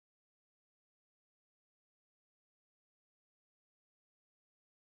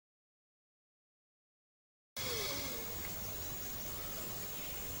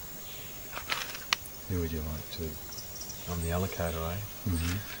Who would you like to? I'm the allocator, eh?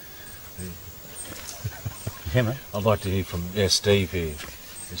 Mm-hmm. Yeah, mate. I'd like to hear from Steve here,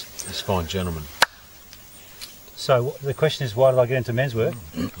 this fine gentleman. So the question is, why did I get into men's work?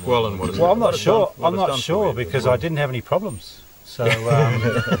 Well, and what is Well, I'm not sure. I'm not sure because I didn't have any problems. So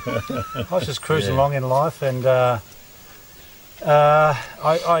I was just cruising along in life, and I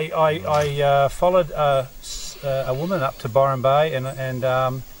followed a woman up to Byron Bay,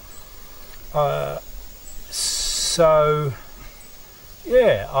 and so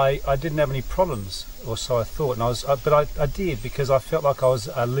yeah, I didn't have any problems, or so I thought, and but I did, because I felt like I was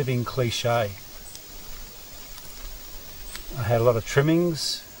a living cliche. I had a lot of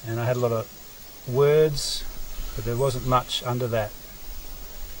trimmings and I had a lot of words, but there wasn't much under that.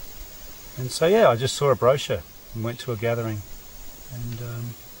 And so yeah, I just saw a brochure and went to a gathering. And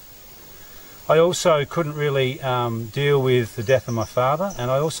I also couldn't really deal with the death of my father, and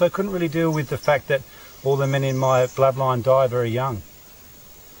I also couldn't really deal with the fact that all the men in my bloodline die very young.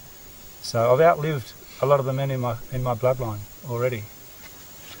 So I've outlived a lot of the men in my bloodline already.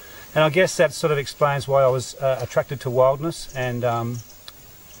 And I guess that sort of explains why I was attracted to wildness and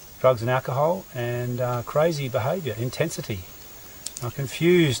drugs and alcohol and crazy behaviour, intensity. I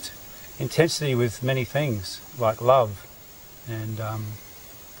confused intensity with many things like love and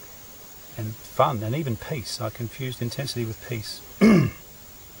fun and even peace. I confused intensity with peace.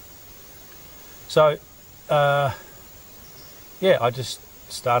 So yeah, I just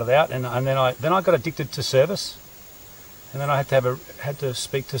started out, and then I got addicted to service. And then I had to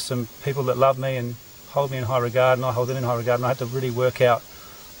speak to some people that love me and hold me in high regard, and I hold them in high regard, and I had to really work out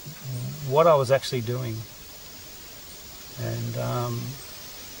what I was actually doing. And I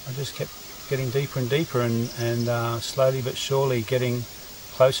just kept getting deeper and deeper, and slowly but surely getting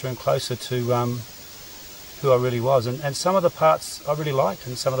closer and closer to who I really was. And some of the parts I really liked,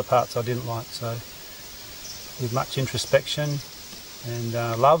 and some of the parts I didn't like. So with much introspection and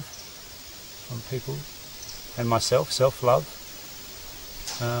love from people, and myself, self-love,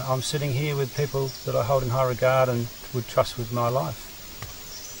 I'm sitting here with people that I hold in high regard and would trust with my life.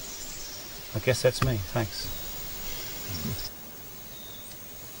 I guess that's me. Thanks.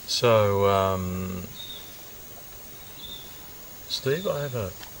 So, Steve, I have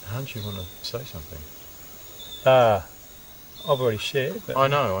a hunch you want to say something. I've already shared. But I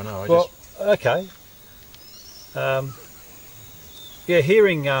know. Okay. Yeah,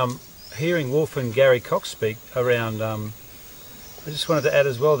 hearing Wolf and Gary Cox speak around, I just wanted to add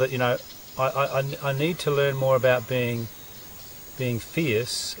as well that, you know, I need to learn more about being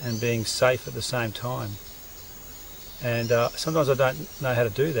fierce and being safe at the same time. And sometimes I don't know how to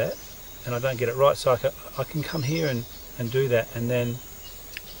do that, and I don't get it right. So I can come here and do that, and then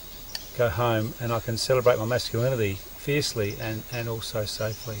go home, and I can celebrate my masculinity fiercely and also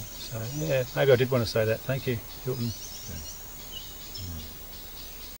safely. So yeah, maybe I did want to say that. Thank you, Hilton.